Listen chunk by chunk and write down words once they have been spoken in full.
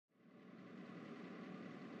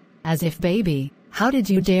As if baby, how did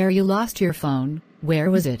you dare? You lost your phone.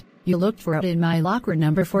 Where was it? You looked for it in my locker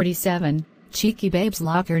number 47, Cheeky Babe's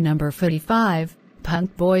locker number 45,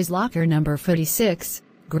 Punk Boy's locker number 46,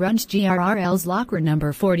 Grunge GRRL's locker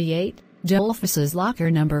number 48, Jolfus's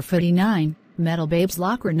locker number 49, Metal Babe's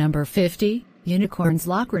locker number 50, Unicorn's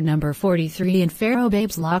locker number 43 and Pharaoh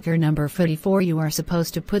Babe's locker number 44. You are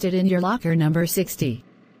supposed to put it in your locker number 60.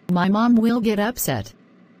 My mom will get upset.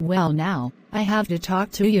 Well, now, I have to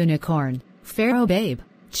talk to Unicorn, Pharaoh Babe,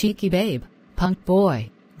 Cheeky Babe, Punk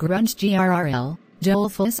Boy, Grunge GRRL,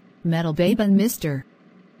 Jolfus, Metal Babe and Mr.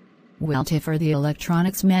 Will Tiffer the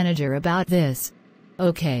electronics manager about this.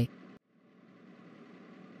 Okay.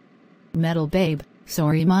 Metal Babe,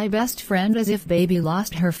 sorry my best friend. As if baby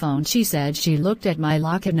lost her phone. She said she looked at my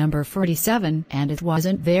locker number 47 and it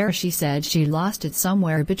wasn't there. She said she lost it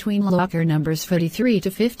somewhere between locker numbers 43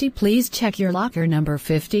 to 50. Please check your locker number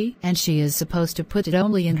 50 and she is supposed to put it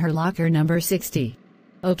only in her locker number 60.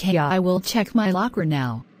 Okay, I will check my locker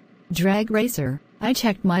now. Drag Racer, I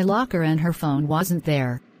checked my locker and her phone wasn't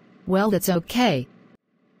there. Well, that's okay.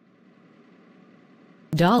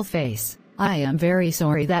 Dollface, I am very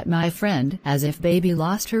sorry that my friend. As if baby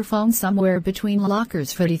lost her phone somewhere between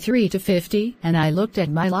lockers 43 to 50 and I looked at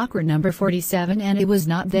my locker number 47 and it was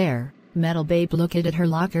not there. Metal Babe looked at her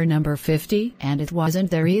locker number 50 and it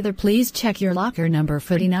wasn't there either. Please check your locker number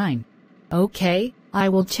 49. Okay, I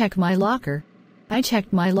will check my locker. I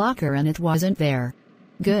checked my locker and it wasn't there.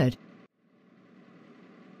 Good.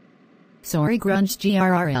 Sorry Grunge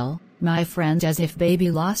GRRL, my friend. As if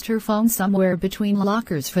baby lost her phone somewhere between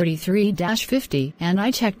lockers 43-50 and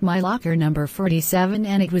I checked my locker number 47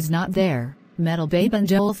 and it was not there. Metal Babe and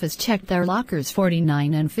Jolfus checked their lockers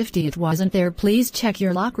 49 and 50. It wasn't there. Please check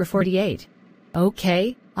your locker 48.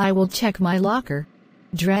 Okay, I will check my locker.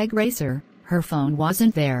 Drag Racer, her phone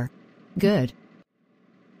wasn't there. Good.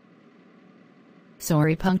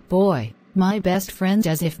 Sorry Punk Boy, my best friend.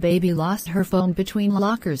 As if baby lost her phone between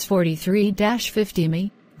lockers 43-50.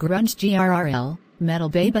 Me, Grunge GRRL, Metal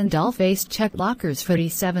Babe and Dollface checked lockers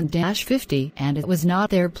 47-50 and it was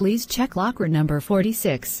not there. Please check locker number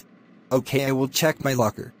 46. Okay, I will check my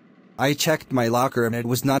locker. I checked my locker and it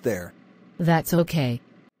was not there. That's okay.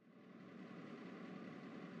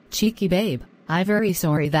 Cheeky Babe, I very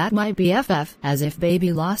sorry that my BFF. As if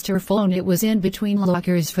baby lost her phone, it was in between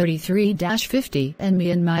lockers 43-50 and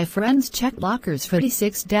me and my friends checked lockers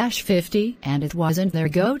 46-50 and it wasn't there.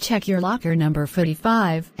 Go check your locker number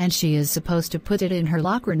 45 and she is supposed to put it in her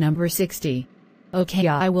locker number 60. Okay,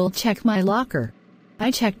 I will check my locker.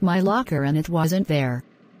 I checked my locker and it wasn't there.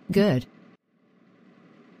 Good.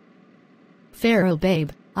 Pharaoh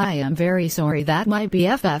Babe, I am very sorry that my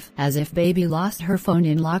BFF. As if baby lost her phone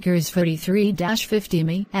in lockers 43-50.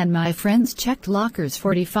 Me and my friends checked lockers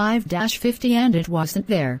 45-50 and it wasn't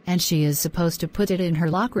there and she is supposed to put it in her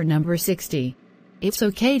locker number 60. It's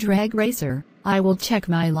okay Drag Racer, I will check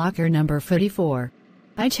my locker number 44.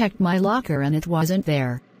 I checked my locker and it wasn't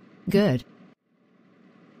there. Good.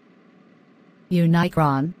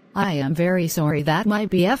 Unicron, I am very sorry that my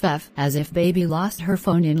BFF. As if baby lost her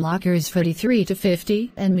phone in lockers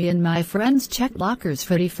 43-50 and me and my friends checked lockers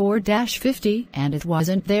 44-50 and it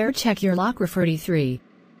wasn't there. Check your locker 43.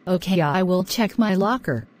 Okay, I will check my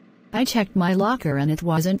locker. I checked my locker and it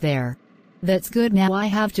wasn't there. That's good. Now I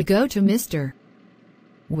have to go to Mr.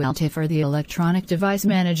 Will Tiffer the electronic device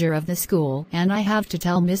manager of the school and I have to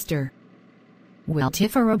tell Mr. Will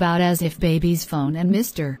Tiffer about as if baby's phone and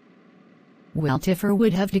Mr. Will Tiffer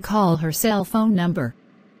would have to call her cell phone number.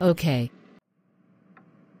 Okay.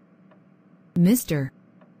 Mr.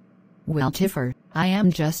 Will Tiffer, I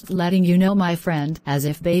am just letting you know my friend. As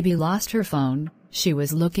if baby lost her phone, she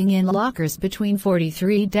was looking in lockers between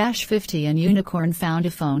 43-50 and Unicorn found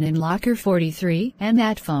a phone in locker 43 and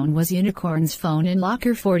that phone was Unicorn's phone in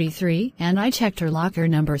locker 43 and I checked her locker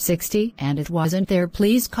number 60 and it wasn't there.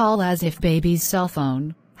 Please call as if baby's cell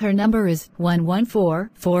phone. Her number is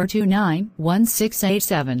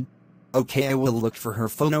 114-429-1687. Okay, I will look for her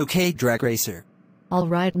phone. Okay, Drag Racer.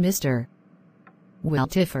 Alright Mr. Will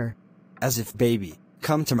Tiffer. As if baby,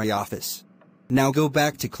 come to my office. Now go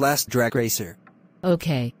back to class, Drag Racer.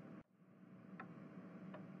 Okay.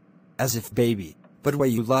 As if baby, but why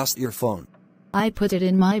you lost your phone? I put it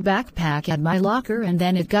in my backpack at my locker and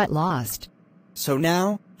then it got lost. So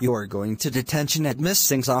now, you are going to detention at Miss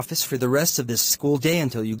Singh's office for the rest of this school day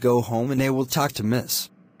until you go home and I will talk to Miss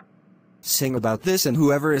Singh about this and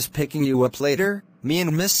whoever is picking you up later, me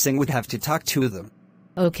and Miss Singh would have to talk to them.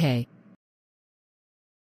 Okay.